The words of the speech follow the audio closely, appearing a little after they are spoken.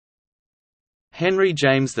Henry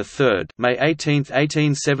James III (May 18,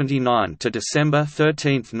 1879 to December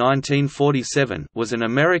 13, 1947) was an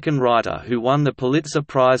American writer who won the Pulitzer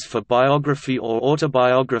Prize for biography or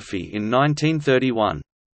autobiography in 1931.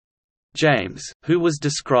 James, who was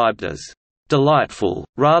described as delightful,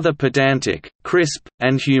 rather pedantic, crisp,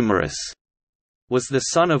 and humorous, was the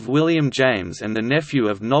son of William James and the nephew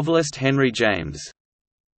of novelist Henry James.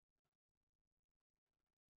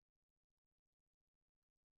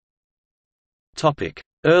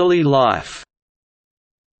 Early life.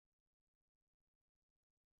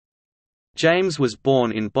 James was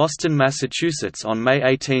born in Boston, Massachusetts on May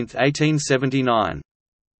 18, 1879.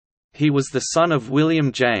 He was the son of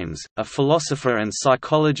William James, a philosopher and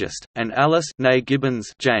psychologist, and Alice née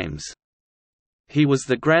Gibbons James. He was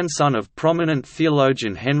the grandson of prominent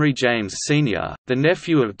theologian Henry James Sr., the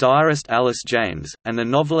nephew of diarist Alice James, and the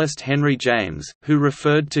novelist Henry James, who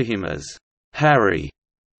referred to him as Harry.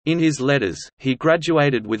 In his letters, he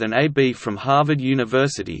graduated with an A.B. from Harvard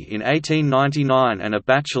University in 1899 and a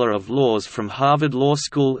Bachelor of Laws from Harvard Law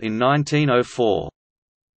School in 1904.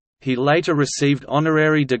 He later received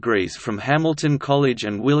honorary degrees from Hamilton College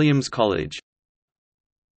and Williams College.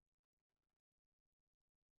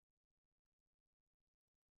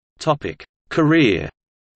 Career.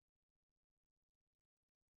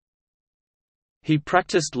 He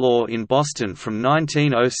practiced law in Boston from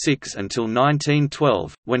 1906 until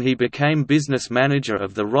 1912, when he became business manager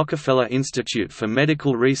of the Rockefeller Institute for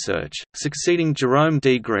Medical Research, succeeding Jerome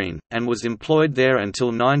D. Green, and was employed there until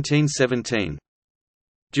 1917.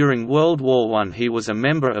 During World War I he was a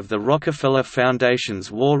member of the Rockefeller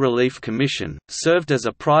Foundation's War Relief Commission, served as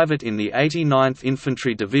a private in the 89th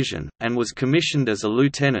Infantry Division, and was commissioned as a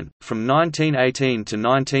lieutenant. From 1918 to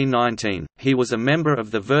 1919, he was a member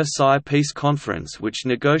of the Versailles Peace Conference which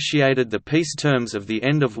negotiated the peace terms of the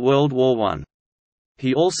end of World War I.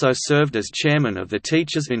 He also served as chairman of the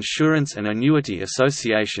Teachers Insurance and Annuity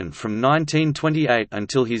Association from 1928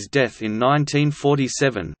 until his death in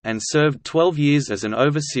 1947, and served 12 years as an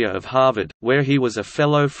overseer of Harvard, where he was a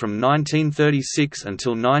fellow from 1936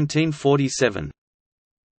 until 1947.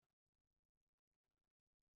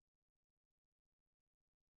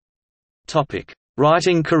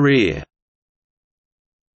 Writing career.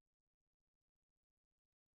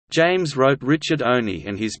 James wrote Richard Oney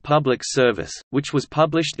and His Public Service, which was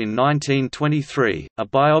published in 1923, a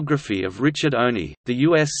biography of Richard Oney, the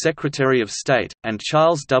U.S. Secretary of State, and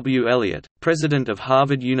Charles W. Eliot, President of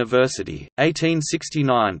Harvard University,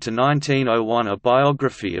 1869–1901, a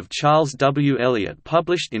biography of Charles W. Eliot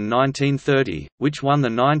published in 1930, which won the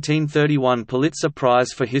 1931 Pulitzer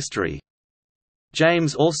Prize for History.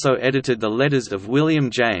 James also edited The Letters of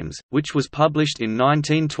William James, which was published in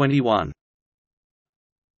 1921.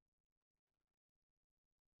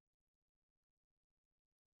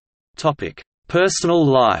 Personal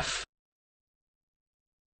life.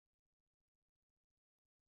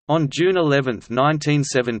 On June 11,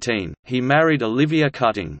 1917, he married Olivia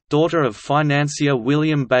Cutting, daughter of financier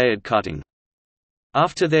William Bayard Cutting.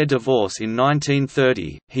 After their divorce in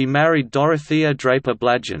 1930, he married Dorothea Draper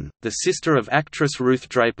Blagden, the sister of actress Ruth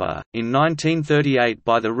Draper, in 1938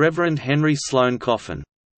 by the Reverend Henry Sloane Coffin.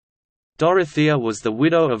 Dorothea was the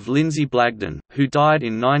widow of Lindsay Blagden, who died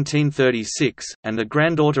in 1936, and the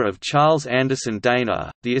granddaughter of Charles Anderson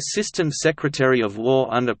Dana, the Assistant Secretary of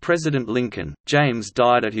War under President Lincoln. James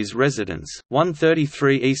died at his residence,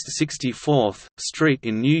 133 East 64th Street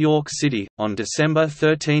in New York City, on December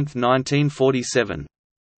 13, 1947.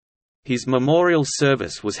 His memorial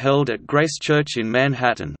service was held at Grace Church in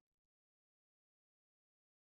Manhattan.